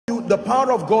the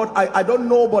power of God, I don't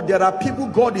know, but there are people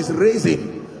God is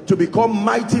raising to become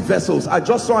mighty vessels. I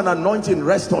just saw an anointing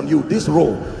rest on you, this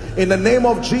row. In the name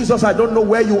of Jesus, I don't know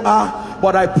where you are,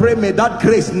 but I pray may that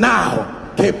grace now,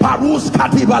 let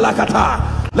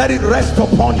it rest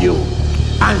upon you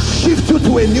and shift you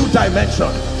to a new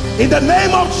dimension. In the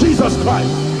name of Jesus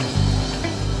Christ.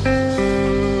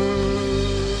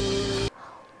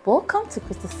 Welcome to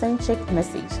Christocentric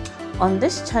Message. On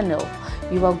this channel,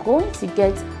 you are going to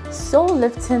get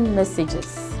soul-lifting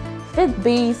messages,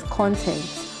 faith-based content,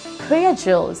 prayer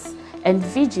drills, and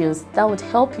videos that would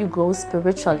help you grow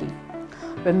spiritually.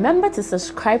 Remember to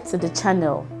subscribe to the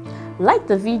channel, like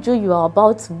the video you are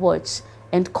about to watch,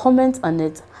 and comment on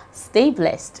it. Stay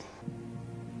blessed.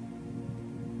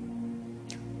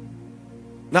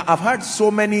 Now, I've heard so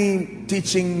many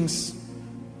teachings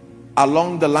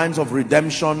along the lines of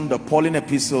redemption, the Pauline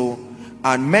epistle,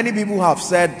 and many people have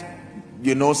said,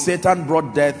 you know, Satan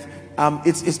brought death.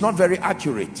 It's not very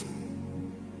accurate.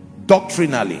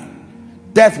 Doctrinally,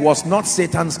 death was not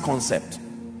Satan's concept.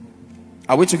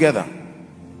 Are we together?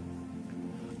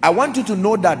 I want you to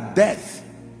know that death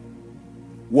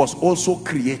was also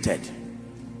created.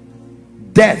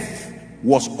 Death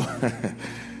was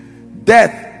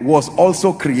death was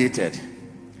also created,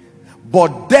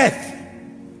 but death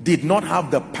did not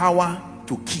have the power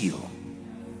to kill.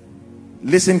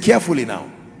 Listen carefully now.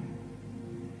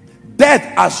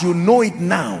 Death as you know it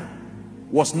now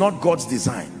was not God's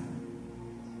design.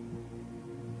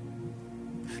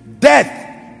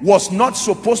 Death was not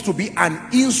supposed to be an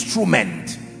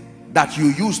instrument that you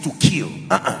use to kill.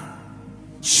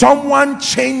 Someone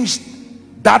changed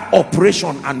that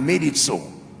operation and made it so.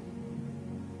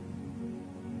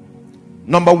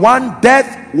 Number one,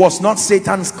 death was not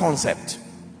Satan's concept.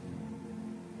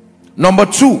 Number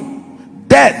two,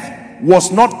 death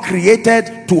was not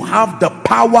created to have the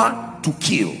power to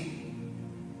kill.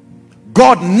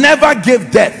 God never gave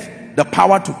death the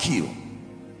power to kill.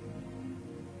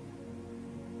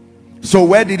 So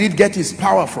where did it get its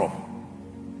power from?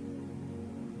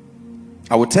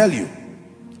 I will tell you.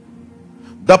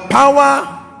 The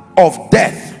power of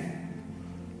death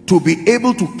to be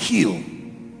able to kill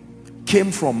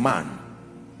came from man.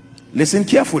 Listen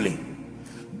carefully.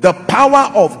 The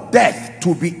power of death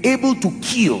to be able to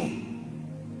kill,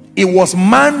 it was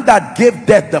man that gave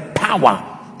death the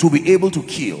power to be able to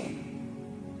kill.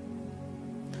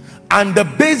 And the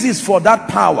basis for that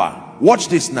power, watch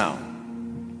this now.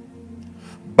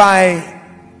 By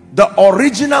the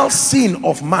original sin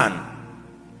of man,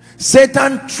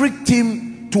 Satan tricked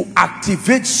him to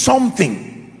activate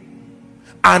something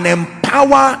and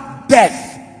empower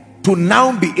death to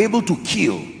now be able to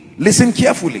kill. Listen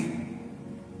carefully.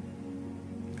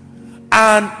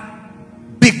 And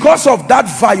because of that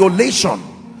violation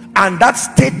and that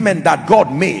statement that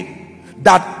God made,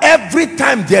 that every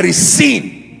time there is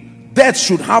sin, death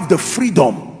should have the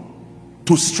freedom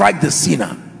to strike the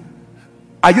sinner.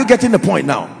 Are you getting the point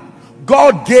now?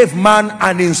 God gave man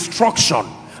an instruction,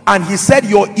 and he said,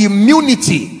 your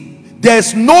immunity,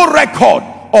 there's no record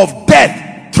of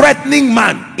death threatening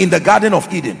man in the Garden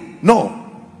of Eden.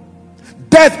 No.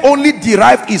 Death only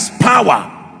derived its power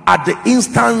at the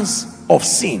instance of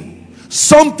sin.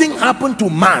 Something happened to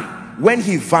man when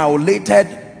he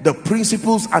violated the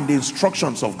principles and the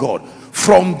instructions of God.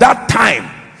 From that time,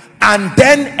 and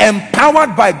then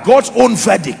empowered by God's own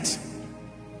verdict,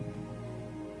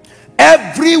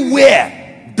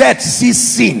 everywhere death sees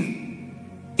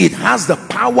sin, it has the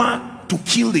power to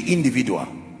kill the individual.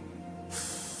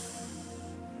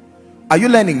 Are you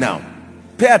learning now?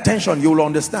 Pay attention, you will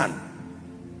understand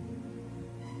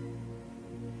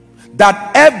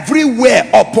that everywhere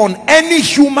upon any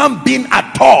human being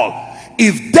at all,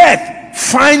 if death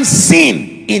finds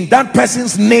sin in that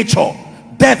person's nature,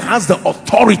 death has the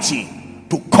authority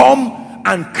to come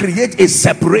and create a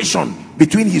separation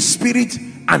between his spirit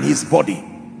and his body,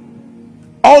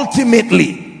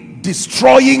 ultimately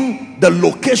destroying the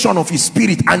location of his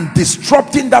spirit and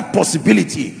disrupting that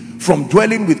possibility from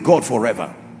dwelling with God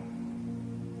forever.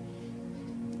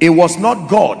 It was not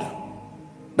God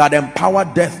that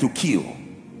empowered death to kill.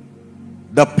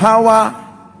 The power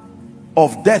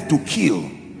of death to kill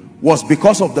was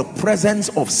because of the presence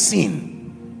of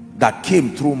sin that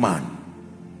came through man.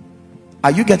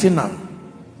 Are you getting now?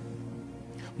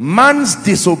 Man's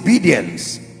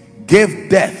disobedience gave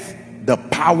death the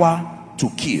power to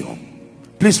kill.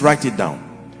 Please write it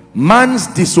down. Man's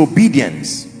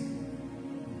disobedience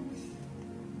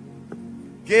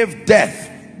gave death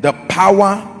the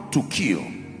power to kill.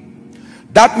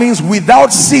 That means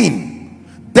without sin,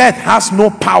 death has no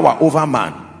power over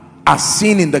man, as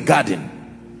seen in the garden.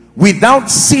 Without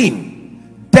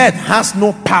sin, death has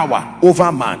no power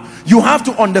over man. You have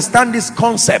to understand this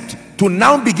concept to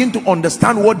now begin to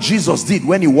understand what Jesus did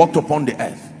when he walked upon the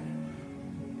earth.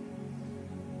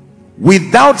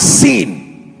 Without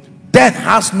sin, death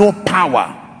has no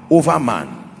power over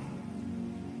man.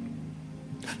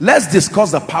 Let's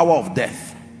discuss the power of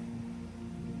death.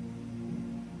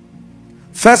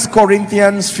 1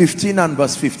 Corinthians 15 and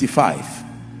verse 55.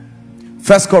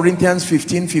 1 Corinthians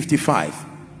 15:55.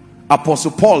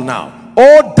 Apostle Paul now.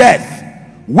 "O death,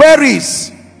 where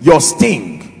is your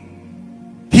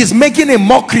sting?" He's making a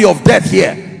mockery of death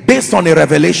here based on a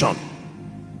revelation.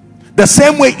 The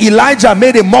same way Elijah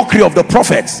made a mockery of the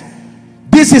prophets,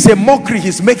 this is a mockery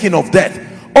he's making of death.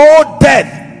 "O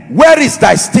death, where is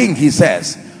thy sting?" he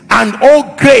says. "And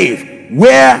O grave,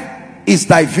 where is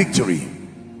thy victory?"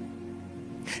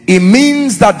 It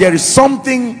means that there is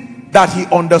something that he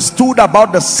understood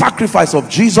about the sacrifice of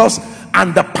Jesus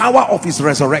and the power of his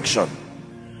resurrection.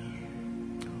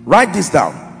 Write this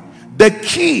down. The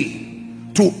key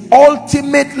to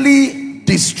ultimately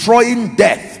destroying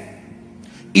death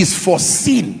is for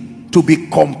sin to be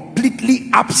completely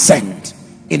absent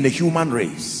in the human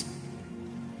race.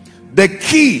 The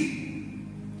key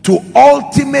to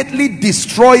ultimately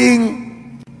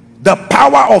destroying the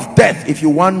power of death, if you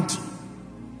want,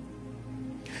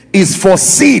 is for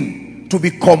sin to be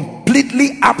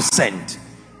completely absent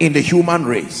in the human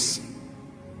race.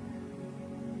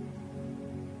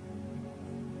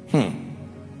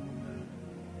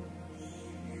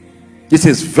 This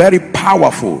is very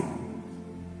powerful.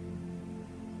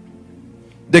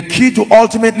 The key to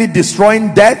ultimately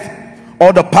destroying death,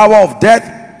 or the power of death,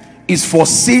 is for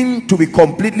sin to be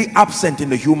completely absent in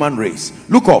the human race.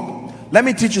 Look up. Let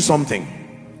me teach you something.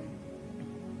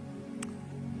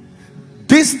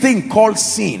 This thing called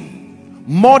sin,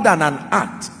 more than an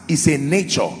act, is a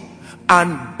nature.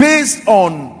 And based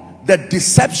on the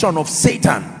deception of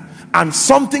Satan and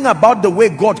something about the way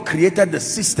God created the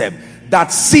system,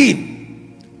 that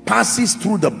sin passes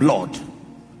through the blood.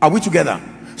 Are we together?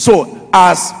 So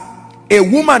as a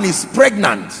woman is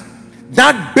pregnant,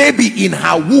 that baby in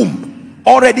her womb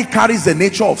already carries the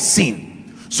nature of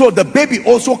sin. So the baby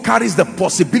also carries the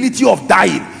possibility of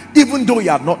dying, even though he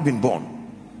had not been born.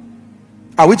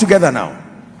 Are we together now?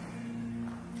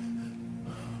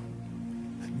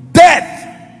 Death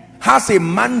has a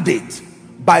mandate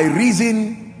by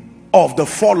reason of the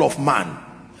fall of man.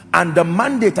 And the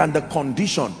mandate and the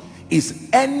condition is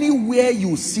anywhere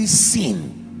you see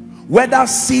sin, whether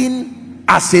sin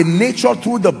as a nature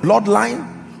through the bloodline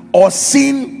or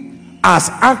sin as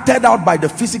acted out by the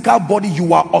physical body,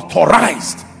 you are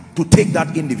authorized to take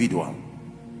that individual.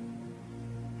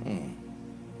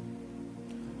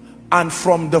 And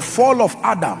from the fall of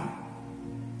Adam,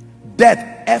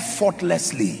 death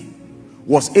effortlessly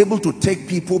was able to take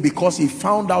people, because he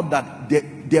found out that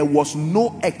there was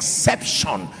no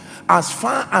exception as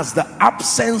far as the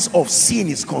absence of sin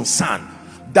is concerned,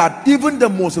 that even the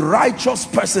most righteous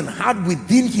person had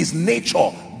within his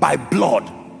nature by blood.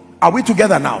 Are we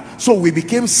together now? So we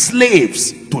became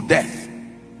slaves to death.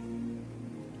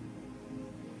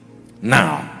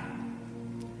 Now,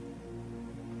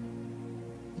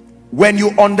 when you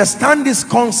understand this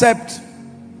concept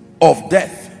of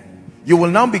death, you will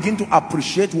now begin to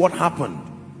appreciate what happened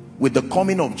with the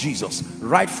coming of Jesus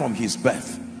right from his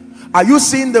birth. Are you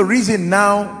seeing the reason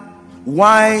now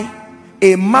why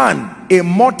a man, a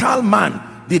mortal man,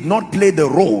 did not play the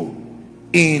role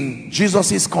in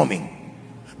Jesus's coming?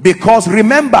 Because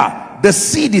remember, the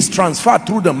seed is transferred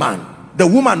through the man. The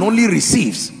woman only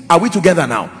receives. Are we together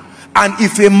now? And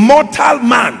if a mortal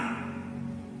man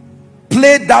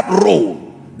played that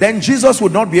role, then Jesus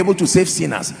would not be able to save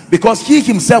sinners, because he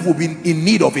himself will be in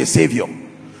need of a savior.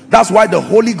 That's why the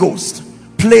Holy Ghost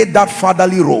played that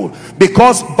fatherly role,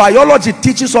 because biology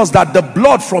teaches us that the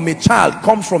blood from a child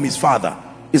comes from his father.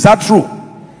 Is that true?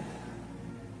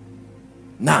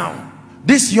 Now,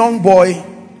 this young boy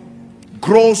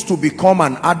grows to become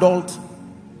an adult,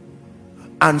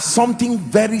 and something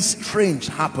very strange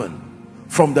happened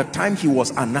from the time he was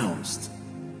announced.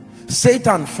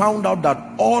 Satan found out that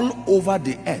all over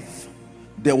the earth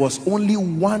there was only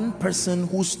one person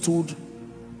who stood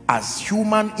as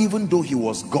human, even though he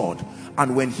was God.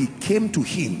 And when he came to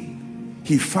him,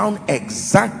 he found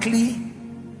exactly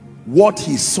what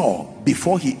he saw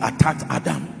before he attacked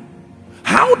Adam.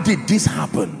 How did this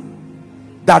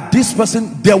happen? That this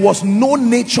person, there was no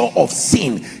nature of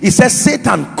sin. He says,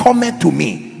 Satan cometh to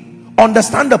me.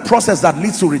 Understand the process that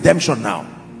leads to redemption now.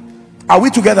 Are we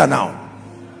together now?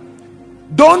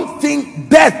 Don't think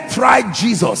death tried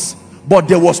Jesus, but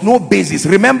there was no basis.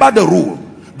 Remember the rule.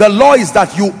 The law is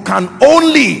that you can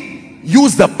only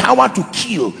use the power to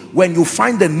kill when you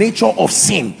find the nature of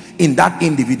sin in that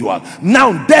individual.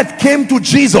 Now death came to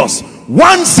Jesus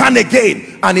once and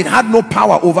again, and it had no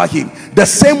power over him, the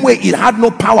same way it had no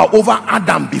power over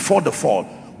Adam before the fall.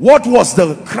 What was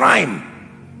the crime?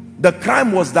 The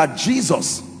crime was that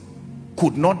Jesus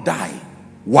could not die.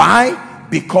 Why?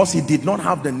 Because he did not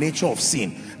have the nature of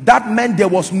sin. That meant there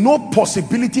was no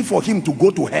possibility for him to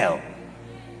go to hell,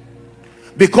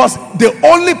 because the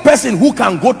only person who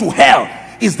can go to hell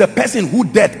is the person who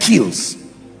death kills.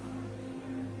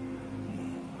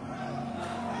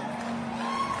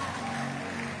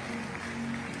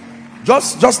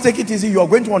 Just take it easy. You are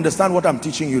going to understand what I'm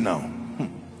teaching you now.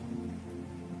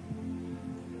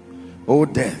 Oh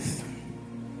death,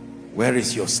 where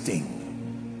is your sting?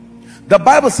 The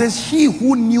Bible says he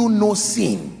who knew no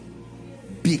sin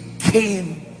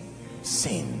became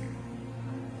sin.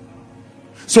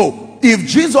 So if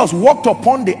Jesus walked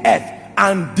upon the earth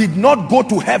and did not go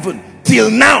to heaven till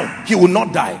now, he would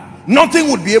not die.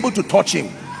 Nothing would be able to touch him,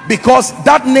 because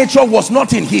that nature was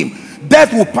not in him.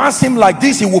 Death will pass him like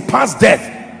this, he will pass death,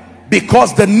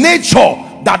 because the nature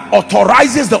that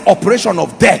authorizes the operation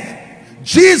of death.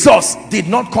 Jesus did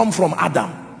not come from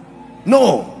Adam.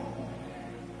 No.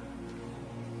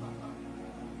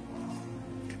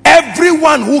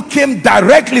 Everyone who came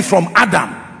directly from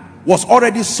Adam was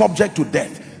already subject to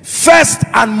death. First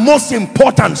and most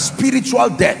important, spiritual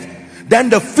death. Then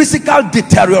the physical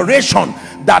deterioration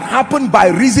that happened by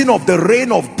reason of the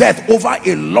reign of death over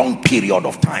a long period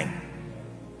of time.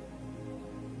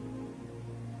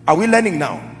 Are we learning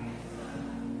now?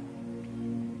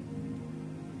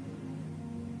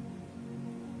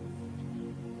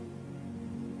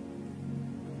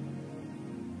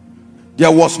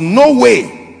 There was no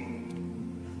way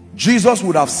Jesus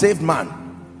would have saved man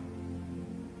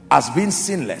as being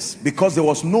sinless, because there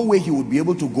was no way he would be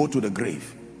able to go to the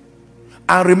grave.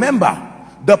 And remember,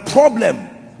 the problem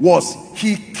was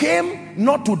he came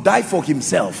not to die for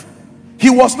himself. He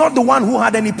was not the one who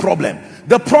had any problem.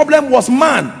 The problem was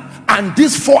man, and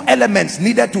these four elements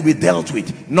needed to be dealt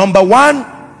with. Number one,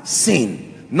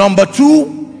 sin. Number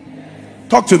two,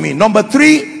 talk to me. Number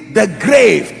three, the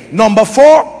grave. Number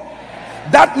four,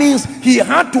 that means he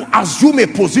had to assume a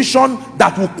position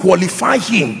that would qualify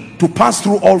him to pass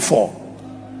through all four.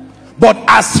 But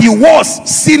as he was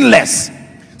sinless,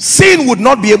 sin would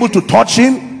not be able to touch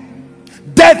him,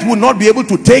 death would not be able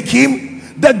to take him,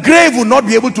 the grave would not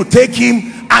be able to take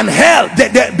him, and hell,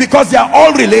 because they are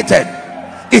all related.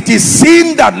 It is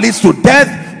sin that leads to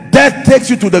death, death takes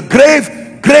you to the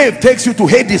grave, grave takes you to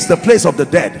Hades, the place of the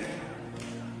dead.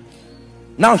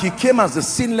 Now he came as the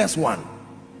sinless one,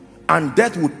 and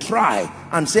death would try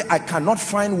and say, I cannot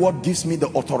find what gives me the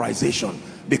authorization,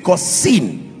 because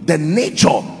sin, the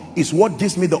nature, is what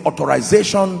gives me the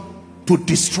authorization to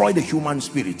destroy the human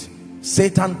spirit.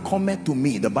 Satan cometh to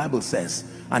me, the Bible says,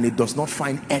 and it does not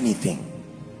find anything.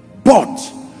 But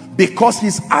because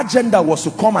his agenda was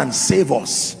to come and save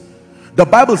us, the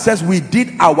Bible says we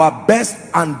did our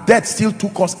best, and death still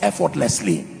took us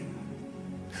effortlessly.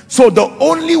 So the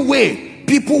only way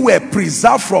people were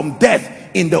preserved from death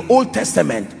in the Old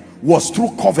Testament was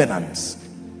through covenants.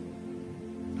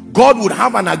 God would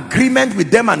have an agreement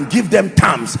with them and give them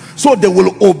terms, so they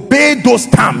will obey those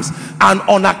terms, and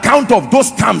on account of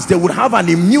those terms they would have an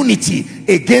immunity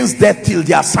against death till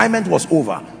the assignment was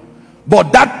over.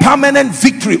 But that permanent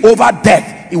victory over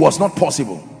death, it was not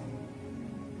possible.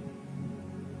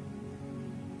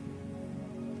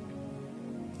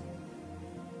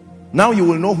 Now you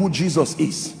will know who Jesus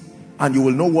is, and you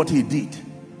will know what he did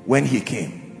when he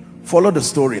came. Follow the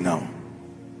story now.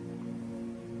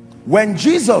 When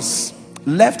Jesus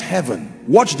left heaven,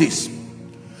 watch this.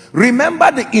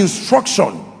 Remember the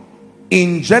instruction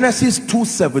in Genesis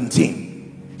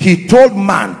 2:17. He told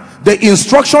man, the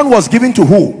instruction was given to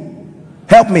who?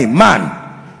 Help me,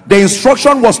 man. The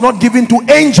instruction was not given to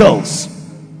angels.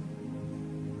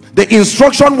 The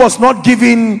instruction was not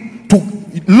given to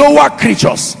lower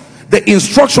creatures. The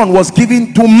instruction was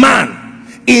given to man.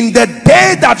 In the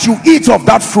day that you eat of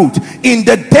that fruit, in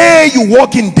the day you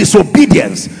walk in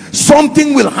disobedience,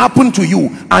 something will happen to you.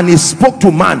 And he spoke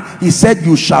to man. He said,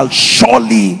 you shall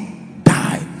surely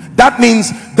die. That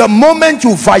means the moment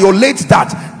you violate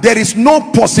that, there is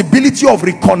no possibility of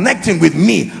reconnecting with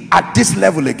me at this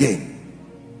level again.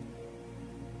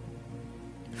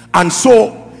 And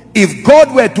so if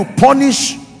God were to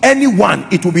punish anyone,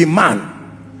 it would be man.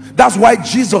 That's why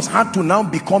Jesus had to now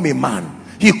become a man.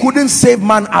 He couldn't save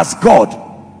man as God.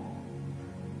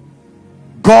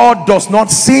 God does not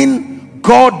sin,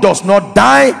 God does not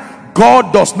die,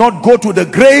 God does not go to the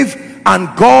grave,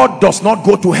 and God does not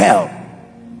go to hell.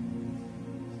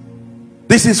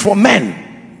 This is for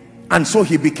men. And so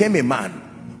he became a man.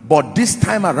 But this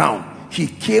time around, he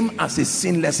came as a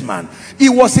sinless man. It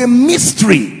was a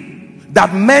mystery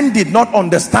that men did not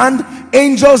understand,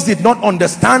 angels did not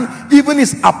understand, even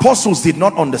his apostles did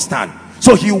not understand.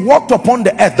 So he walked upon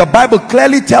the earth. The Bible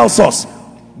clearly tells us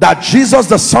that Jesus,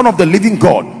 the Son of the living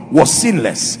God, was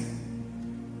sinless.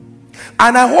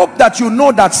 And I hope that you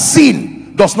know that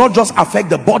sin does not just affect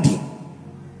the body.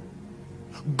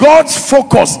 God's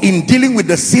focus in dealing with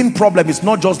the sin problem is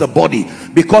not just the body,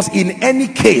 because in any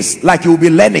case, like you'll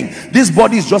be learning, this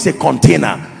body is just a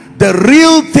container. The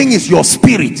real thing is your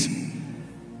spirit.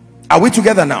 Are we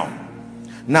together now?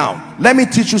 Now let me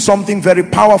teach you something very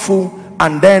powerful,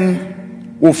 and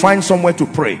then we'll find somewhere to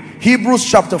pray. Hebrews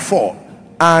chapter 4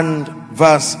 and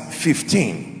verse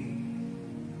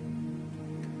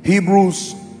 15.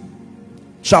 Hebrews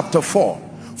chapter 4.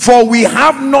 For we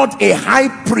have not a high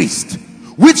priest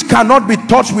which cannot be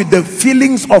touched with the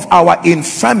feelings of our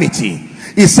infirmity.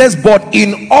 It says, but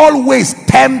in all ways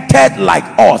tempted like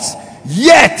us,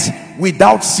 yet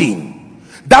without sin.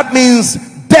 That means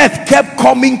death kept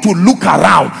coming to look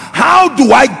around. How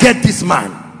do I get this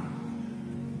man?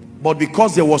 But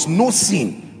because there was no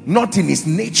sin, not in his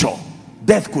nature,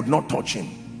 death could not touch him.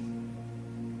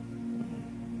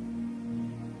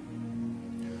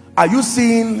 Are you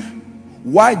seeing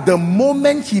why the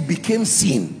moment he became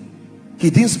sin, he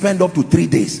didn't spend up to 3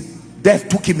 days? Death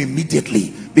took him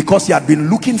immediately, because he had been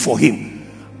looking for him.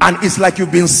 And it's like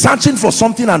you've been searching for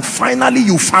something and finally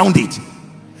you found it.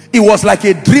 It was like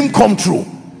a dream come true.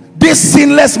 This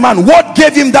sinless man, what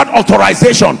gave him that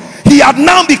authorization? He had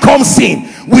now become sin.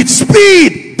 With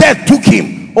speed, death took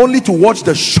him, only to watch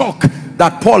the shock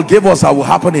that Paul gave us that will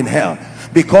happen in hell.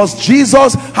 Because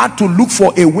Jesus had to look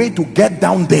for a way to get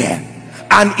down there.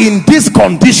 And in this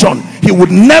condition, he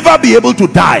would never be able to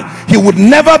die. He would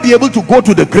never be able to go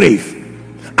to the grave.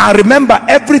 And remember,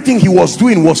 everything he was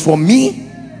doing was for me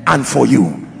and for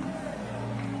you.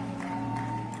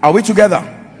 Are we together?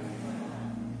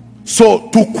 So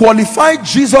to qualify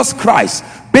Jesus Christ,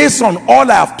 based on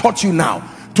all I have taught you now,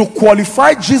 to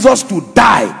qualify Jesus to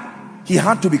die, he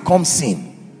had to become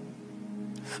sin.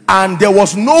 And there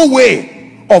was no way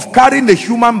of carrying the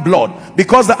human blood,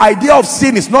 because the idea of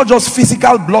sin is not just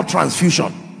physical blood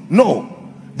transfusion.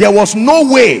 No, there was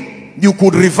no way you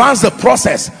could reverse the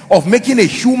process of making a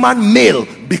human male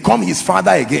become his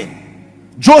father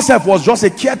again. Joseph was just a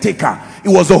caretaker. It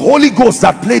was the Holy Ghost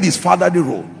that played his fatherly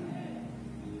role.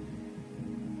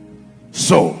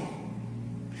 So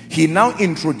he now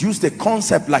introduced a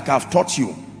concept, like I've taught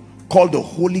you, called the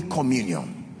Holy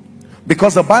Communion,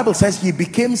 because the Bible says he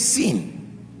became sin.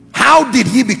 How did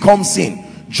he become sin?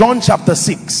 John chapter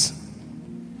 6.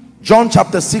 John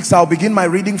chapter 6, I'll begin my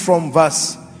reading from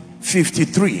verse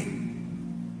 53.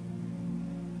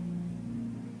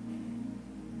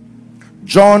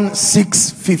 John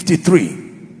 6:53.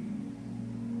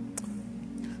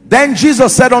 Then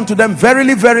Jesus said unto them,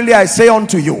 verily, verily, I say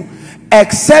unto you,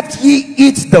 except ye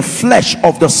eat the flesh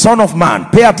of the Son of Man,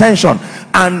 pay attention,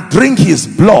 and drink his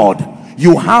blood,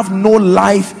 you have no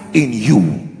life in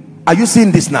you. Are you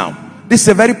seeing this now? This is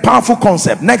a very powerful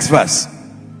concept. Next verse.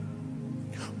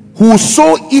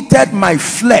 Whoso eateth my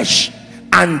flesh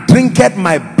and drinketh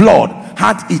my blood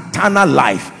hath eternal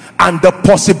life, and the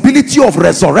possibility of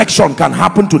resurrection can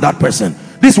happen to that person.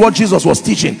 This is what Jesus was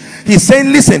teaching. He's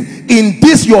saying, listen, in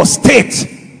this your state,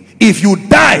 if you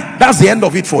die, that's the end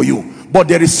of it for you. But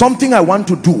there is something I want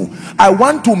to do. I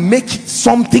want to make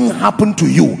something happen to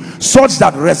you such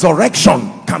that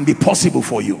resurrection can be possible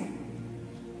for you.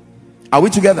 Are we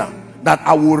together? That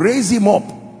I will raise him up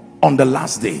on the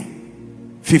last day.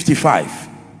 55.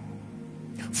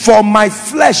 For my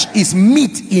flesh is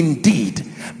meat indeed,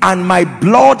 and my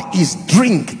blood is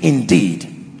drink indeed.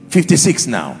 56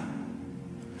 now.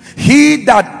 He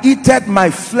that eateth my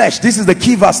flesh, this is the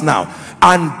key verse now,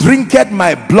 and drinketh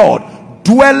my blood,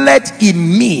 dwelleth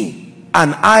in me,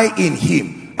 and I in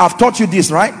him. I've taught you this,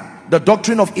 right? The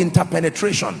doctrine of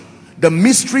interpenetration, the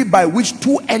mystery by which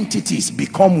two entities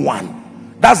become one.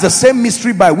 That's the same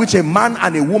mystery by which a man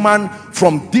and a woman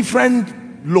from different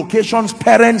locations,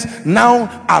 parents,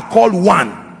 now are called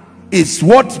one. It's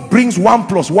what brings 1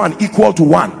 + 1 equal to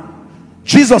 1.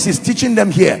 Jesus is teaching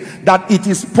them here that it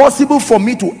is possible for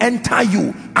me to enter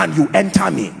you and you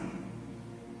enter me.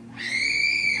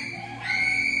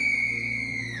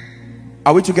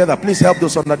 Are we together? Please help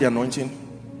those under the anointing.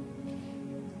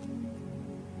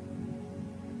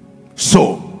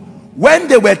 So when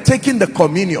they were taking the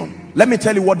communion, let me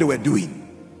tell you what they were doing.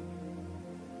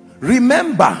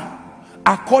 Remember,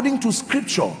 according to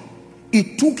scripture,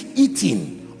 it took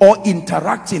eating or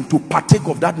interacting to partake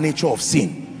of that nature of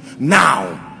sin.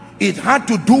 Now it had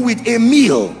to do with a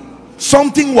meal.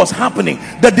 Something was happening.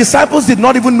 The disciples did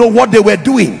not even know what they were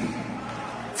doing.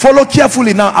 Follow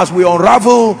carefully now as we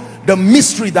unravel the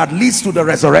mystery that leads to the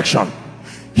resurrection.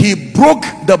 He broke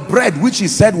the bread which he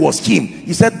said was him.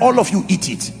 He said, all of you eat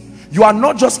it. You are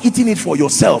not just eating it for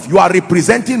yourself, you are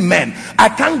representing men. I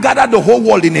can't gather the whole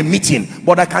world in a meeting,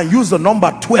 but I can use the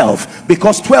number 12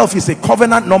 because 12 is a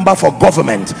covenant number for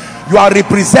government. You are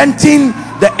representing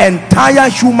the entire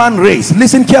human race.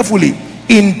 Listen carefully,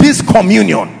 in this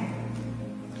communion.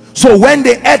 So when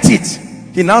they ate it,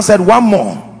 he now said, one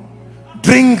more,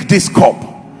 drink this cup,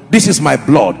 this is my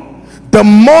blood. The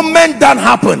moment that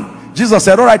happened, Jesus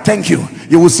said, all right, thank you,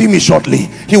 you will see me shortly.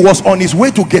 He was on his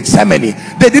way to Gethsemane.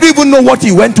 They didn't even know what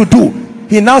he went to do.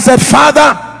 He now said,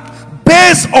 Father,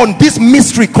 based on this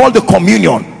mystery called the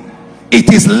communion,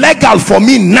 it is legal for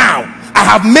me now. I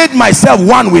have made myself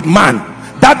one with man.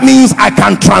 That means I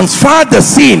can transfer the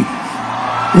sin.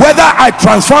 Whether I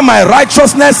transfer my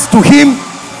righteousness to him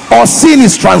or sin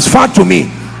is transferred to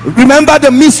me. Remember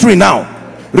the mystery now.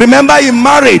 Remember in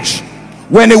marriage,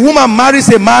 when a woman marries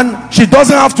a man, she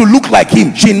doesn't have to look like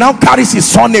him. She now carries his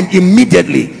surname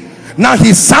immediately. Now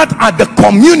he sat at the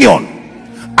communion,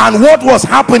 and what was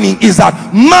happening is that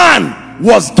man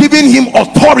was giving him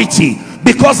authority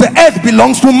because the earth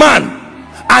belongs to man,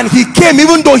 and he came,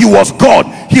 even though he was God,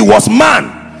 he was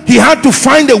man. He had to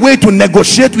find a way to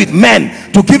negotiate with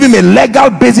men to give him a legal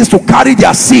basis to carry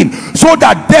their sin, so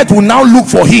that death will now look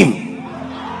for him.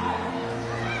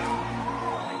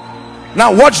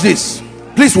 Now watch this.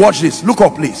 Please watch this. Look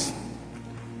up, please.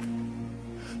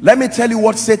 Let me tell you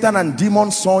what Satan and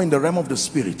demons saw in the realm of the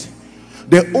spirit.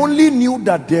 They only knew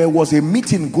that there was a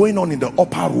meeting going on in the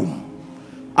upper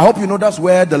room. I hope you know that's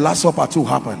where the Last Supper too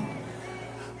happened.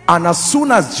 And as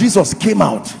soon as Jesus came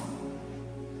out,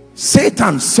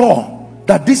 Satan saw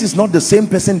that this is not the same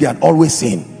person they had always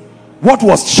seen. What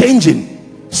was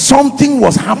changing? Something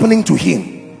was happening to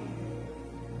him.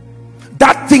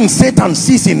 That thing Satan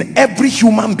sees in every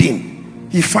human being,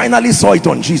 he finally saw it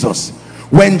on Jesus.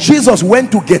 When Jesus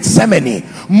went to Gethsemane,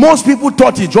 most people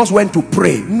thought he just went to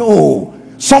pray. No,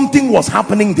 something was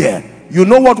happening there. You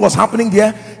know what was happening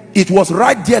there? It was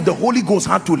right there the Holy Ghost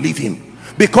had to leave him,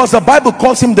 because the Bible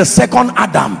calls him the second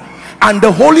Adam. And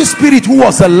the Holy Spirit, who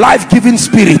was a life-giving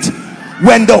spirit,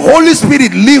 when the Holy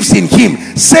Spirit lives in him,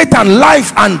 Satan,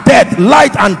 life and death,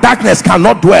 light and darkness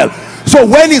cannot dwell. So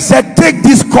when he said, take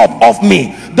this cup off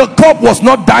me, the cup was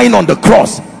not dying on the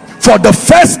cross. For the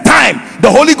first time, the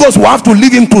Holy Ghost will have to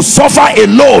leave him to suffer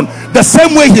alone, the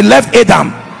same way he left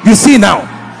Adam. You see now.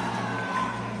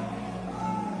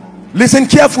 Listen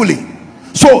carefully.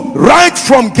 So right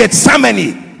from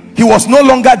Gethsemane, he was no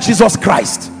longer Jesus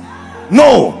Christ.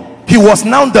 No, he was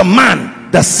now the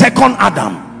man, the second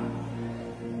Adam.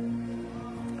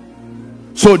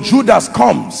 So Judas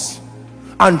comes,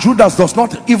 and Judas does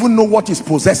not even know what is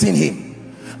possessing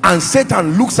him. And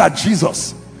Satan looks at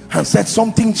Jesus and said,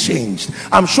 something changed.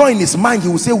 I'm sure in his mind he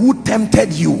will say, who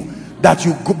tempted you that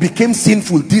you became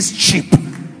sinful this cheap?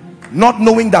 Not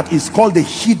knowing that it's called the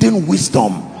hidden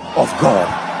wisdom of God.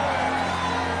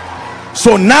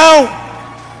 So now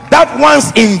that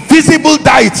once invisible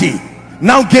deity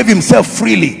now gave himself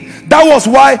freely. That was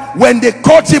why when they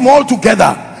caught him all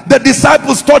together, the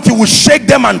disciples thought he would shake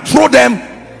them and throw them,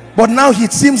 but now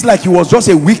it seems like he was just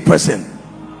a weak person.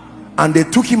 And they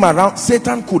took him around.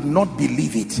 Satan could not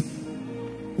believe it.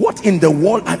 What in the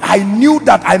world? And I knew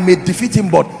that I may defeat him,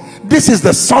 but this is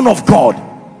the Son of God.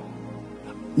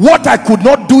 What I could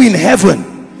not do in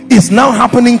heaven is now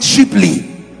happening cheaply.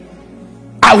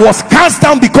 I was cast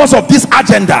down because of this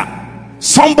agenda.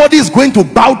 Somebody is going to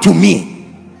bow to me.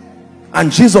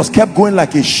 And Jesus kept going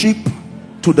like a sheep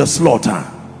to the slaughter.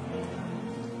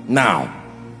 Now,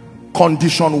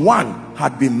 condition 1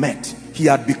 had been met. He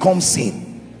had become sin.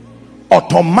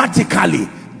 Automatically,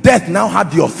 death now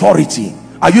had the authority.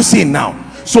 Are you seeing now?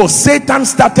 So Satan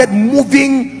started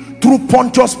moving through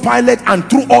Pontius Pilate and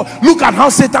through all. Look at how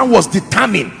Satan was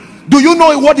determined. Do you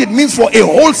know what it means for a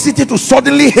whole city to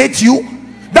suddenly hate you?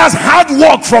 That's hard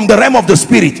work from the realm of the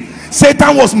spirit.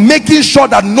 Satan was making sure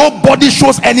that nobody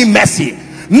shows any mercy.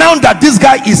 Now that this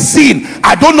guy is seen,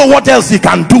 I don't know what else he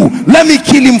can do. Let me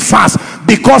kill him fast.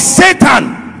 Because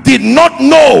Satan did not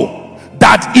know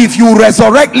that if you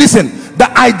resurrect, listen, the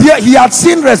idea, he had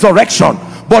seen resurrection,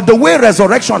 but the way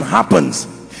resurrection happens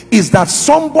is that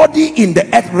somebody in the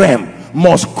earth realm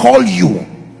must call you.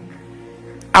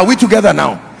 Are we together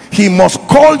now? He must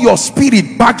call your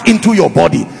spirit back into your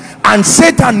body. And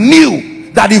Satan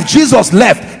knew that if Jesus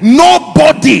left,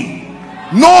 nobody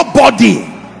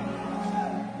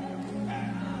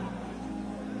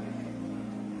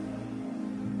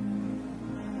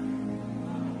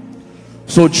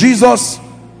So Jesus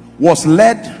was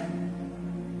led,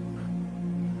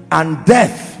 and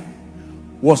death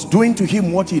was doing to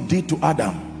him what he did to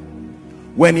Adam.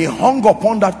 When he hung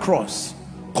upon that cross,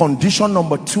 condition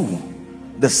number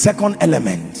 2, the second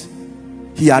element,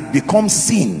 he had become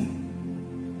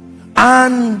sin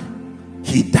and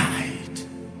he died.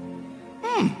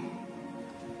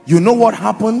 You know what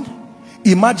happened?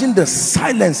 Imagine the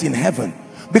silence in heaven,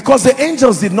 because the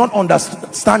angels did not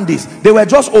understand this. They were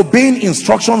just obeying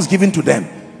instructions given to them.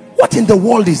 What in the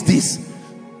world is this?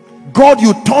 God,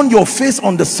 you turned your face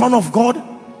on the Son of God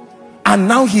and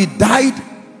now he died.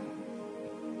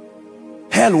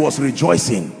 Hell was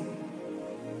rejoicing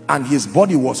and his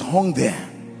body was hung there.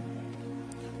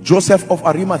 Joseph of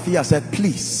Arimathea said,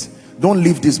 please don't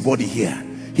leave this body here.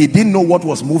 He didn't know what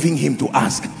was moving him to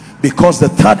ask, because the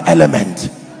third element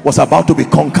was about to be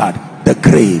conquered, the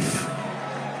grave.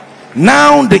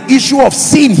 Now the issue of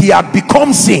sin, he had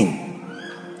become sin.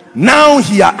 Now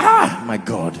he had, my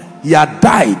God, he had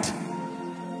died.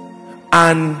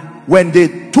 And when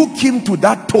they took him to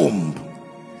that tomb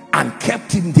and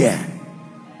kept him there,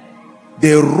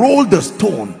 they rolled the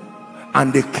stone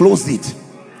and they closed it.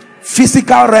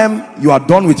 Physical realm, you are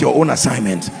done with your own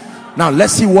assignment. Now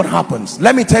let's see what happens.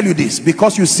 Let me tell you this,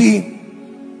 because you see,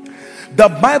 the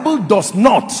Bible does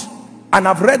not, and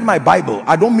I've read my Bible,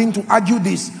 I don't mean to argue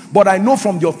this, but I know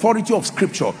from the authority of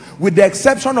scripture, with the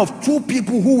exception of 2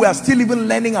 people who were still even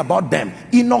learning about them,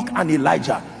 Enoch and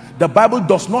Elijah, the Bible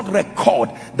does not record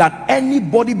that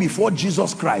anybody before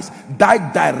Jesus Christ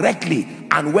died directly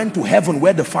and went to heaven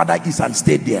where the Father is and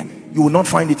stayed there. You will not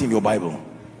find it in your Bible.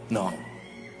 No.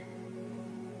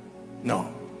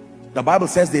 No. The Bible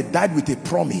says they died with a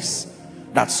promise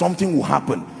that something will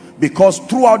happen, because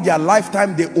throughout their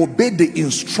lifetime they obeyed the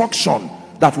instruction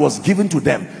that was given to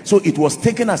them. So it was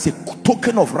taken as a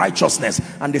token of righteousness,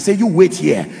 and they say, you wait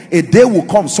here, a day will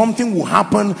come, something will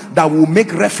happen that will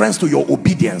make reference to your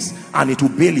obedience and it will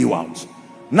bail you out.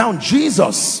 Now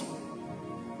Jesus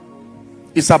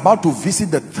is about to visit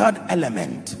the third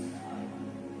element,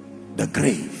 the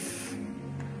grave.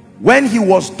 When he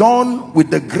was done with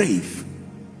the grave,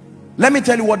 let me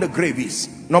tell you what the grave is.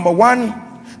 Number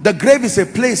 1, the grave is a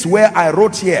place where, I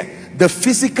wrote here, the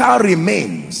physical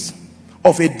remains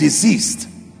of a deceased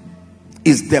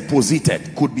is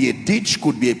deposited. Could be a ditch,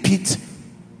 could be a pit.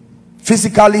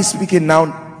 Physically speaking,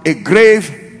 now a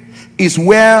grave is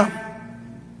where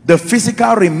the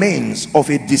physical remains of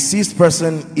a deceased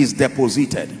person is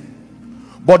deposited.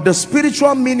 But the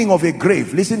spiritual meaning of a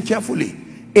grave, listen carefully,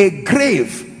 a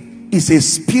grave is a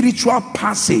spiritual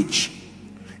passage.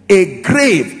 A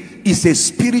grave is a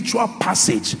spiritual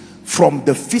passage from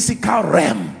the physical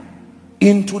realm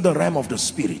into the realm of the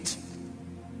spirit.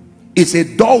 It's a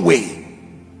doorway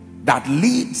that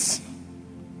leads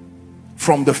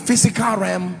from the physical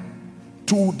realm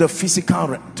to the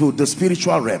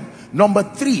spiritual realm. Number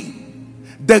 3,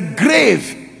 the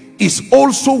grave is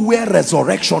also where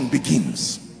resurrection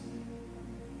begins.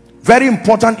 Very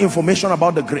important information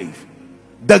about the grave.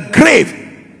 The grave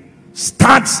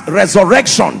starts,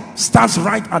 resurrection starts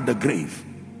right at the grave.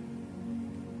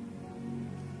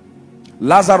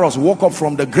 Lazarus woke up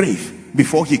from the grave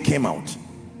before he came out.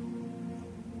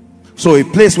 So a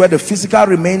place where the physical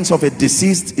remains of a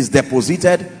deceased is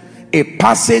deposited, a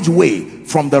passageway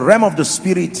from the realm of the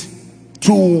spirit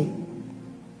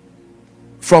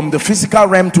from the physical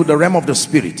realm to the realm of the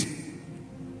spirit.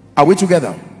 Are we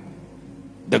together?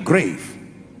 The grave.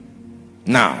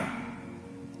 Now,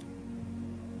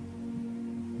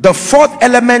 the 4th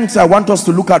element I want us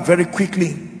to look at very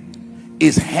quickly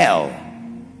is hell.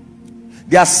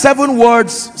 There are 7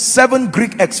 words, 7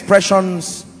 Greek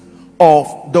expressions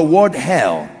of the word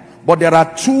hell, but there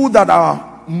are 2 that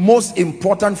are most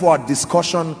important for our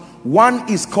discussion. One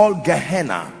is called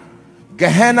Gehenna.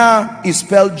 Gehenna is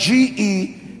spelled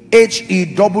Gehenna,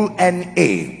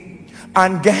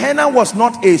 and Gehenna was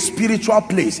not a spiritual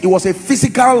place, it was a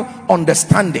physical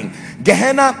understanding.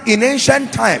 Gehenna in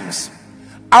ancient times,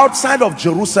 outside of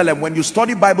Jerusalem, when you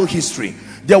study Bible history,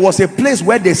 there was a place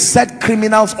where they set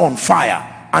criminals on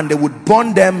fire and they would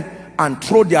burn them and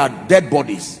throw their dead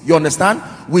bodies. You understand?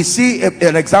 We see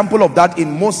an example of that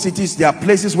in most cities. There are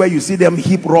places where you see them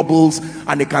heap rubbles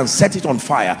and they can set it on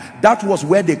fire. That was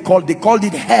where they called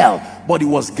it hell, but it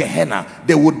was Gehenna.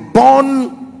 They would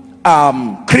burn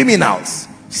criminals,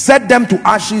 set them to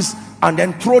ashes, and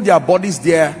then throw their bodies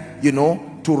there, you know,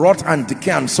 to rot and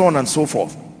decay and so on and so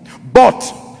forth. But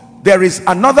there is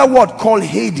another word called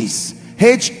Hades.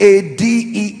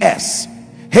 H-A-D-E-S.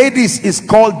 Hades is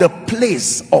called the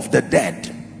place of the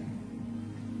dead.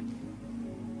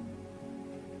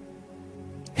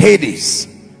 Hades,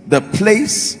 the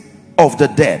place of the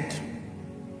dead.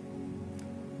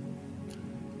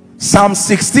 Psalm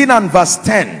 16 and verse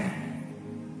 10.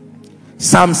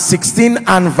 Psalm 16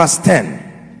 and verse 10.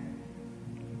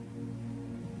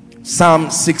 Psalm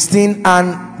 16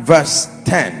 and verse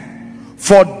 10.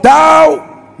 For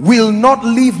thou wilt not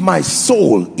leave my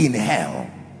soul in hell.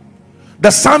 The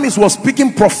psalmist was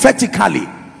speaking prophetically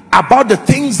about the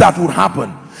things that would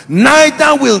happen.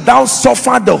 Neither wilt thou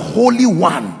suffer the Holy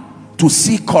One to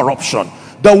see corruption.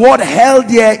 The word hell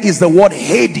there is the word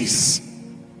Hades.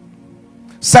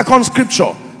 Second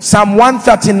scripture, Psalm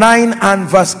 139 and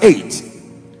verse 8.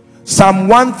 Psalm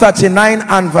 139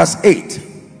 and verse 8.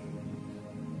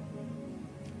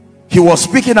 He was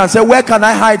speaking and said, where can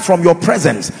I hide from your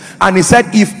presence? And he said,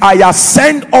 if I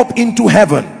ascend up into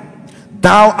heaven,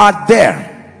 thou art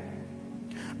there.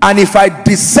 And if I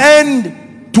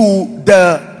descend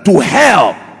to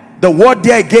hell, the word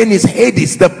there again is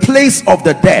Hades, the place of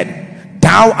the dead,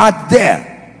 thou art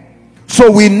there.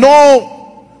 So we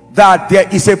know that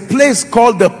there is a place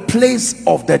called the place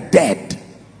of the dead.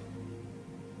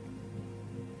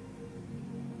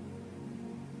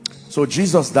 So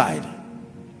Jesus died.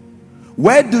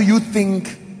 Where do you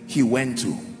think he went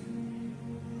to?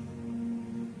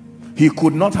 He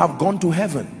could not have gone to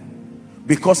heaven,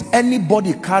 because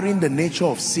anybody carrying the nature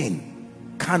of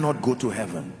sin cannot go to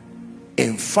heaven.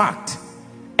 In fact,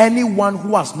 anyone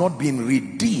who has not been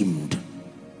redeemed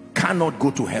cannot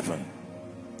go to heaven.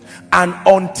 And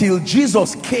until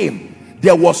Jesus came,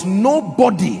 there was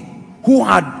nobody who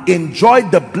had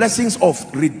enjoyed the blessings of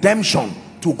redemption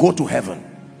to go to heaven.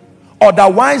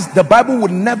 Otherwise, the Bible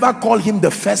would never call him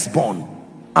the firstborn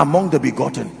among the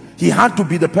begotten. He had to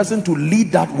be the person to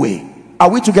lead that way. Are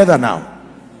we together now?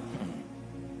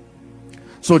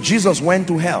 So Jesus went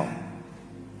to hell.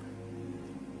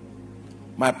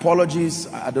 My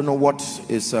apologies, I don't know what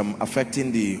is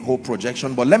affecting the whole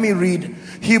projection, but let me read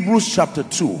Hebrews chapter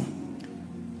 2.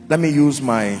 Let me use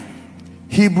my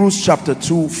Hebrews chapter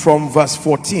 2 from verse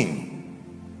 14.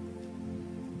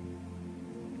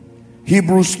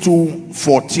 Hebrews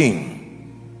 2:14.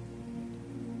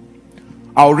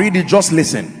 I'll read it, just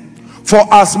listen. For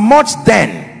as much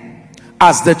then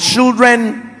as the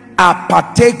children are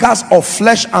partakers of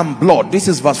flesh and blood, this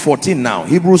is verse 14 now,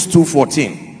 Hebrews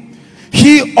 2:14.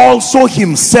 He also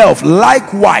himself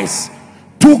likewise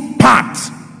took part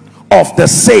of the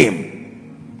same.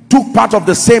 Took part of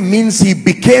the same means he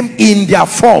became in their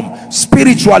form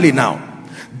spiritually now,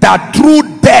 that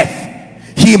through death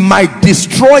he might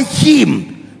destroy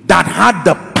him that had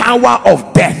the power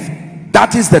of death,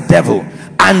 that is the devil,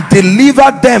 and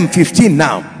deliver them, 15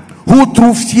 now, who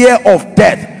through fear of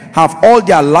death have all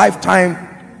their lifetime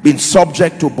been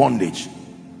subject to bondage.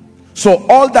 So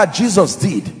all that Jesus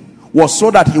did was so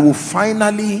that he will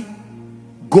finally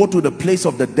go to the place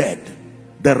of the dead,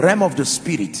 the realm of the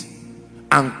spirit,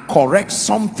 and correct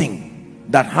something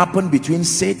that happened between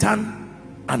Satan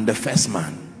and the first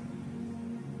man.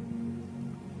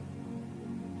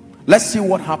 Let's see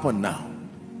what happened now.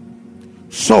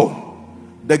 So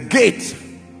the gate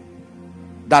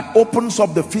that opens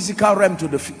up the physical realm to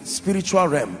the spiritual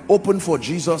realm opened for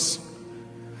Jesus,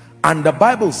 and the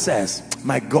Bible says,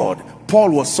 my God,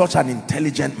 Paul was such an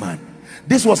intelligent man.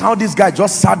 This was how this guy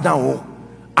just sat down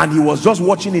and he was just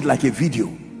watching it like a video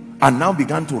and now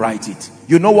began to write it.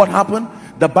 You know what happened?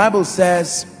 The Bible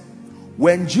says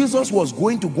when Jesus was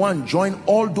going to go and join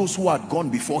all those who had gone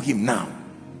before him now,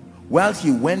 while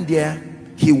he went there,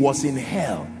 he was in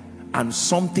hell, and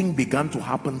something began to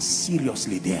happen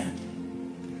seriously there.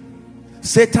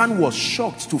 Satan was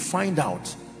shocked to find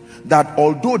out that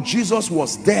although Jesus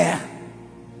was there,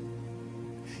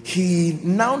 he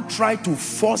now tried to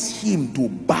force him to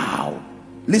bow.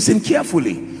 Listen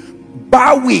carefully.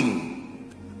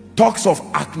 Bowing talks of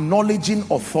acknowledging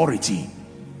authority.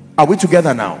 Are we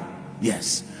together now?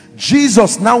 Yes.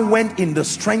 Jesus now went in the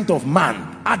strength of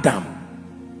man, Adam,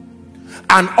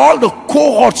 and all the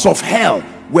cohorts of hell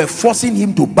were forcing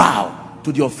him to bow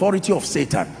to the authority of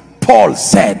Satan. Paul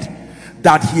said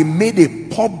that he made a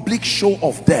public show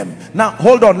of them. Now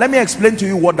hold on, let me explain to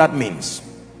you what that means.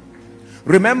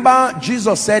 Remember,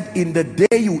 Jesus said, in the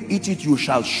day you eat it, you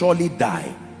shall surely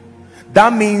die.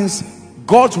 That means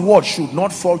God's word should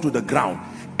not fall to the ground.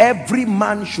 Every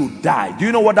man should die. Do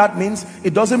you know what that means?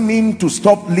 It doesn't mean to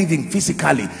stop living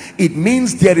physically. It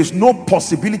means there is no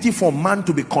possibility for man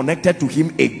to be connected to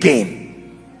him again.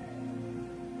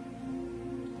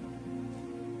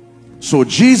 So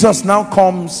Jesus now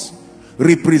comes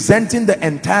representing the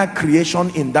entire creation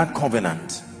in that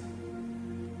covenant,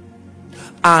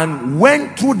 and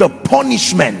went through the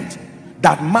punishment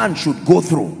that man should go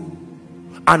through.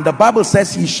 And the Bible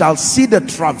says he shall see the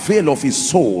travail of his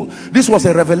soul. This was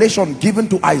a revelation given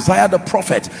to Isaiah the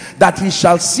prophet, that he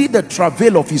shall see the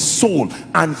travail of his soul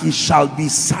and he shall be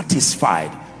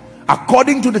satisfied.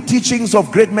 According to the teachings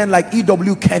of great men like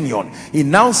E.W. Kenyon, he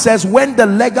now says when the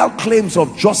legal claims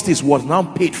of justice was now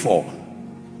paid for,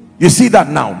 you see that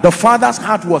now the Father's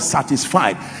heart was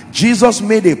satisfied. Jesus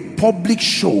made a public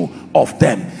show of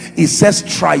them. He says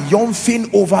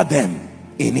triumphing over them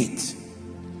in it.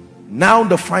 Now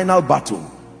the final battle,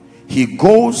 he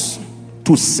goes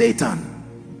to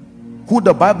Satan, who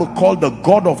the Bible called the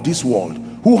god of this world,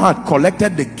 who had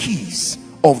collected the keys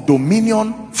of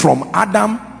dominion from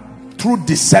Adam through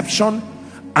deception,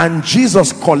 and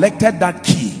Jesus collected that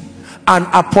key. And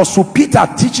Apostle Peter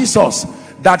teaches us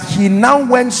that he now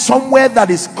went somewhere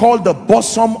that is called the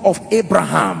bosom of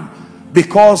Abraham,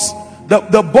 because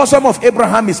the bosom of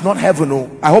Abraham is not heaven.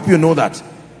 Oh, I hope you know that.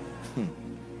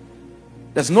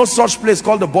 There's no such place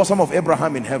called the bosom of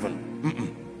Abraham in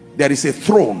heaven. There is a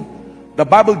throne. The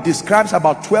Bible describes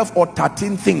about 12 or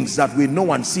 13 things that we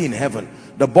know and see in heaven.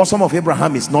 The bosom of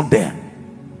Abraham is not there.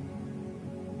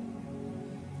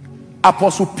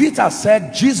 Apostle Peter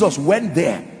said Jesus went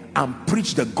there and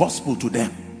preached the gospel to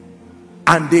them,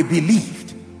 and they believed.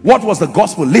 What was the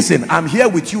gospel? Listen, I'm here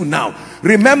with you now.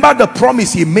 Remember the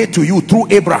promise he made to you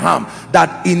through Abraham,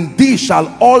 that in thee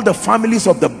shall all the families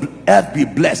of the earth be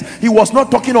blessed. He was not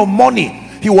talking of money.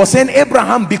 He was saying,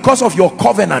 Abraham, because of your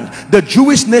covenant, the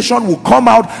Jewish nation will come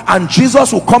out, and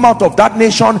Jesus will come out of that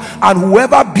nation, and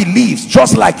whoever believes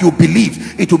just like you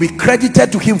believe, it will be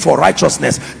credited to him for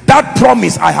righteousness. That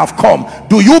promise I have come.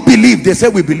 Do you believe? They say,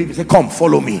 we believe. He said, come,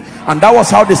 follow me. And that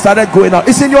was how they started going out.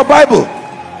 It's in your Bible.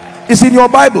 It's in your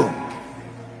Bible.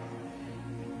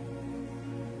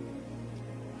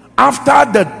 After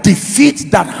the defeat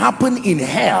that happened in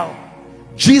hell,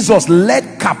 Jesus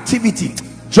led captivity.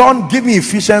 John, give me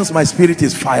Ephesians. My spirit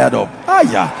is fired up.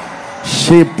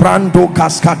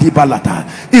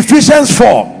 Ephesians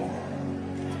 4.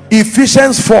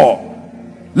 Ephesians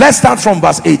 4. Let's start from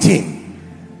verse 18.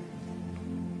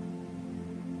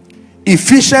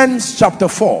 Ephesians chapter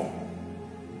 4.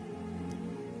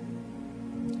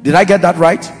 Did I get that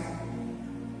right?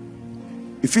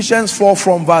 Ephesians 4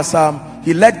 from verse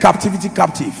he led captivity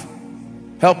captive.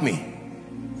 Help me.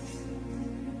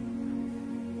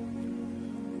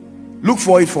 Look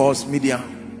for it for us, media.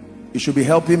 You should be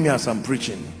helping me as I'm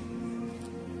preaching.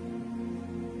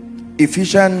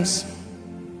 Ephesians,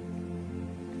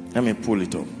 let me pull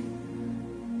it up.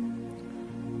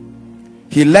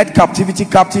 He led captivity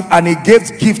captive, and he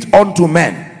gave gift unto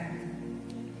men.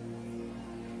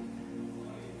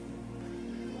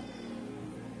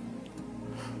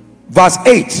 Verse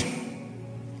 8.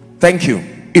 Thank you.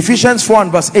 Ephesians 4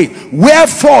 and verse 8.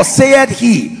 Wherefore saith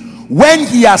he, when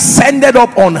he ascended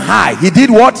up on high, he did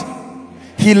what?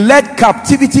 He led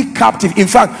captivity captive. In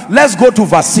fact, let's go to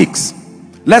verse 6.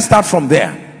 Let's start from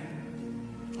there.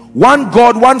 One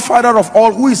God, one Father of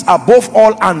all, who is above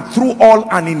all and through all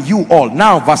and in you all.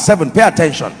 Now verse 7, pay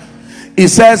attention. It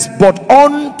says, but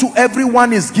unto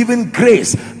everyone is given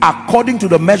grace according to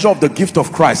the measure of the gift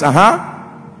of Christ.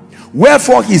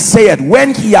 Wherefore he said,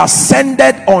 when he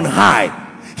ascended on high,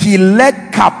 he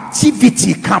led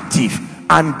captivity captive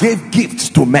and gave gifts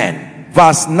to men.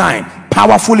 Verse 9,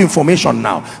 powerful information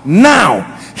now.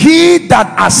 Now he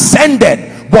that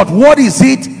ascended, but what is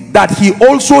it? That he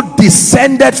also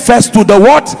descended first to the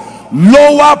what?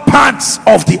 Lower parts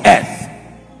of the earth.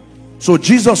 So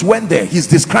Jesus went there. He's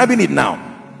describing it now.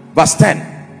 Verse 10.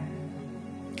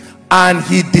 And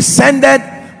he descended,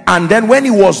 and then when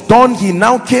he was done, he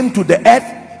now came to the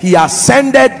earth. He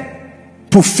ascended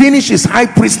to finish his high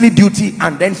priestly duty,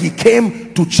 and then he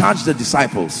came to charge the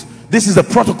disciples. This is the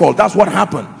protocol. That's what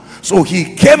happened. So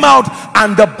he came out,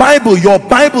 and the Bible, your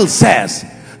Bible says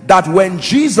that when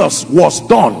Jesus was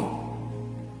done,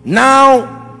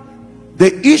 now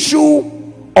the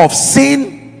issue of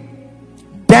sin,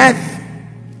 death,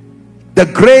 the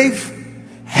grave,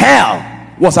 hell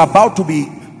was about to be.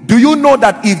 Do you know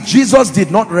that if Jesus did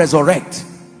not resurrect,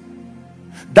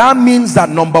 that means that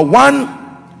number one,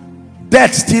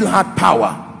 death still had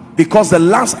power, because the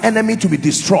last enemy to be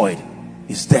destroyed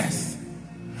is death.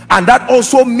 And that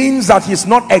also means that he's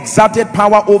not exerted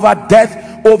power over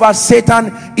death, over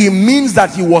Satan. It means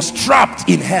that he was trapped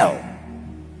in hell.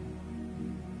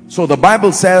 So the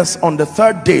Bible says on the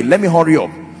third day, let me hurry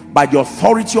up, by the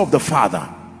authority of the Father,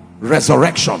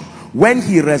 resurrection. When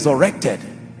he resurrected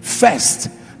first,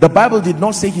 the Bible did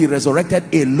not say he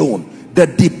resurrected alone. The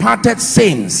departed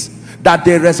saints that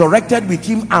they resurrected with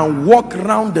him and walked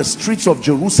around the streets of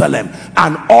Jerusalem,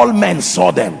 and all men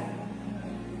saw them.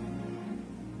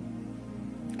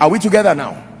 Are we together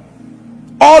now?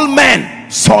 All men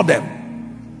saw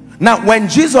them. Now when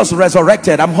Jesus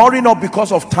resurrected, I'm hurrying up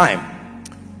because of time.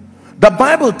 The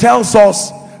Bible tells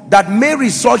us that Mary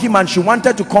saw him and she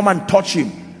wanted to come and touch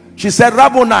him. She said,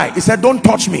 Rabboni. He said, don't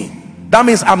touch me. That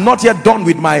means I'm not yet done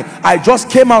with I just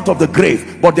came out of the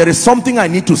grave, but there is something I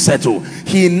need to settle.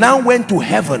 He now went to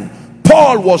heaven.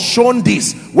 Paul was shown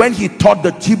this when he taught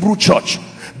the Hebrew church,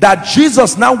 that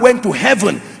Jesus now went to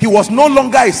heaven. He was no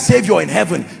longer a savior in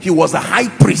heaven. He was a high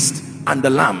priest and the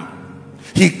lamb.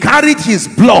 He carried his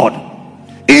blood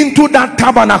into that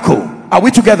tabernacle. Are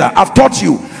we together? I've taught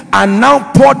you. And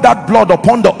now poured that blood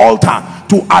upon the altar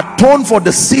to atone for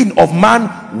the sin of man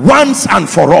once and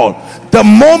for all. The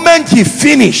moment he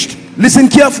finished, listen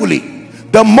carefully,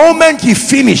 the moment he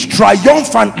finished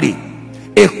triumphantly,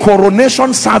 a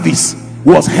coronation service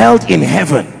was held in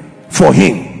heaven for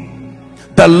him.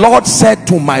 The Lord said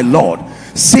to my Lord,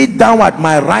 sit down at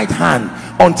my right hand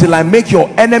until I make your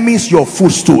enemies your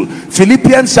footstool.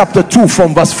 Philippians chapter 2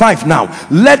 from verse 5 now.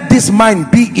 Let this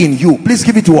mind be in you. Please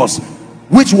give it to us.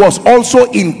 Which was also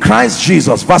in Christ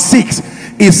Jesus. Verse 6.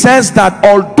 It says that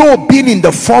although being in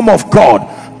the form of God,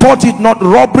 thought it not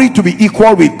robbery to be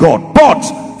equal with God, but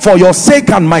for your sake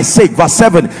and my sake, verse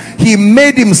 7, he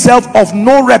made himself of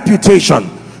no reputation,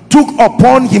 took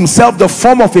upon himself the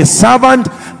form of a servant,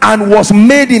 and was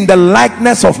made in the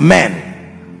likeness of men.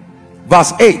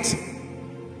 Verse 8,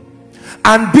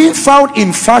 and being found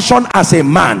in fashion as a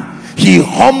man, he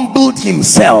humbled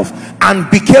himself and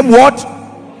became what?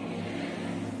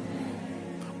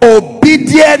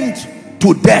 Obedient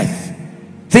to death.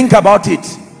 Think about it.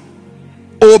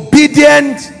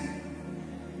 Obedient,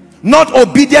 not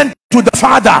obedient to the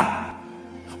Father,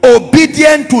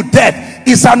 obedient to death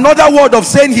is another word of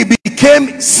saying he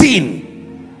became sin,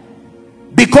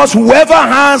 because whoever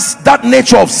has that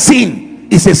nature of sin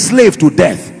is a slave to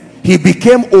death. He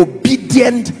became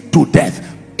obedient to death,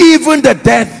 even the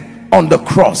death on the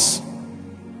cross.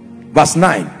 Verse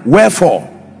 9, wherefore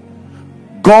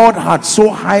God had so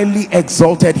highly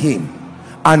exalted him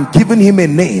and given him a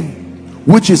name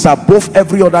which is above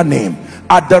every other name.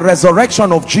 At the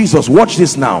resurrection of Jesus, watch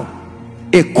this now,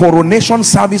 a coronation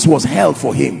service was held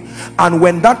for him. And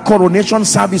when that coronation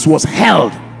service was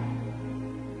held,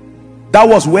 that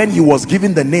was when he was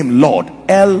given the name Lord,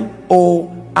 L-O-R-D.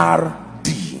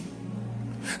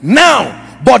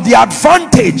 Now, but the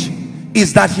advantage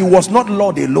is that he was not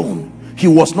Lord alone, he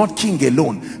was not king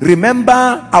alone. Remember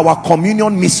our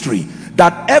communion mystery,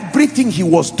 that everything he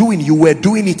was doing, you were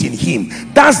doing it in him.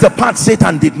 That's the part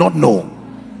Satan did not know.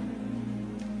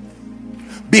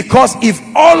 Because if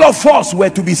all of us were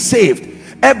to be saved,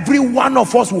 every one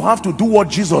of us will have to do what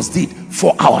Jesus did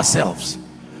for ourselves.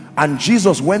 And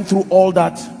Jesus went through all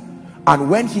that, and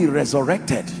when he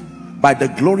resurrected by the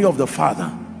glory of the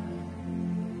Father,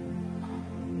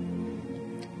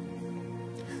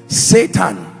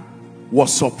 Satan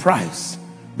was surprised,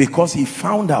 because he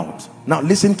found out, now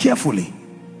listen carefully,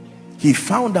 he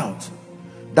found out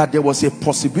that there was a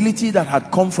possibility that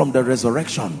had come from the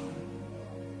resurrection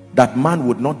that man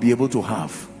would not be able to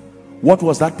have. What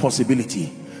was that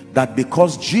possibility? That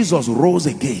because Jesus rose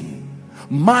again,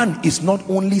 man is not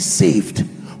only saved,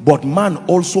 but man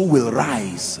also will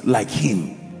rise like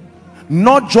him.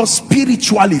 Not just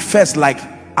spiritually first, like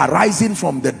arising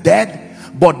from the dead,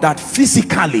 but that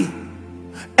physically,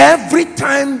 every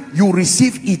time you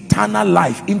receive eternal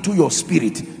life into your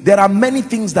spirit, there are many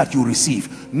things that you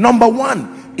receive. Number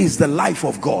one is the life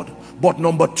of God, but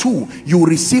number two, you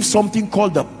receive something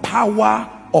called the power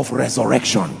of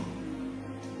resurrection.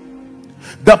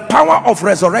 The power of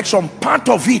resurrection, part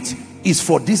of it is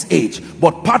for this age,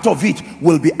 but part of it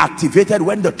will be activated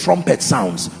when the trumpet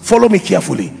sounds. Follow me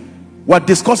carefully. We're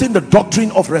discussing the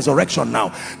doctrine of resurrection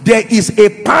now. There is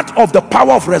a part of the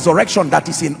power of resurrection that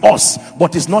is in us,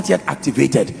 but is not yet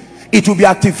activated. It will be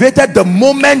activated the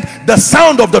moment the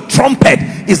sound of the trumpet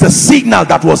is the signal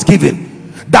that was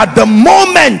given. That the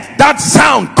moment that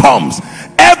sound comes,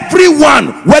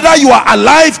 everyone, whether you are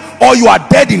alive or you are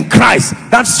dead in Christ,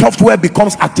 that software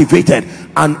becomes activated,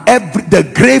 and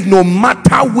the grave, no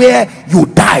matter where you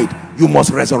died, you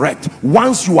must resurrect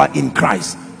once you are in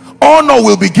Christ. Honor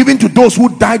will be given to those who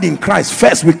died in Christ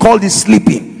first. We call this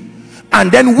sleeping,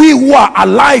 and then we who are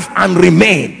alive and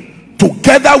remain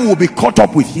together will be caught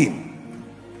up with him.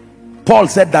 Paul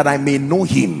said that I may know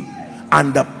him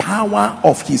and the power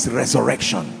of his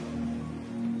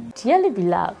resurrection. Dearly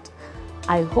beloved,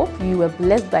 I hope you were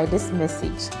blessed by this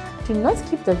message. Do not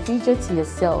keep the video to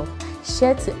yourself.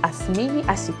 Share to as many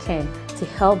as you can to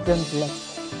help them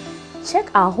bless. Check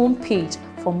our homepage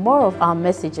for more of our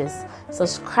messages.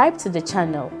 Subscribe to the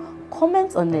channel,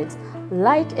 comment on it,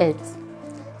 like it.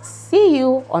 see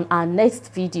you on our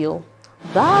next video.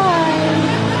 Bye.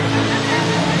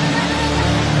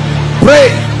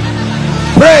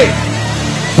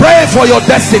 Pray for your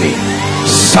destiny.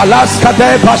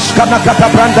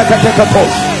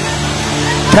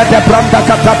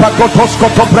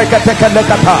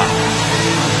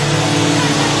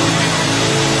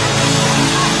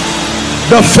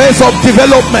 The phase of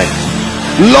development.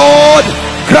 Lord,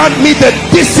 grant me the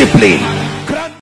discipline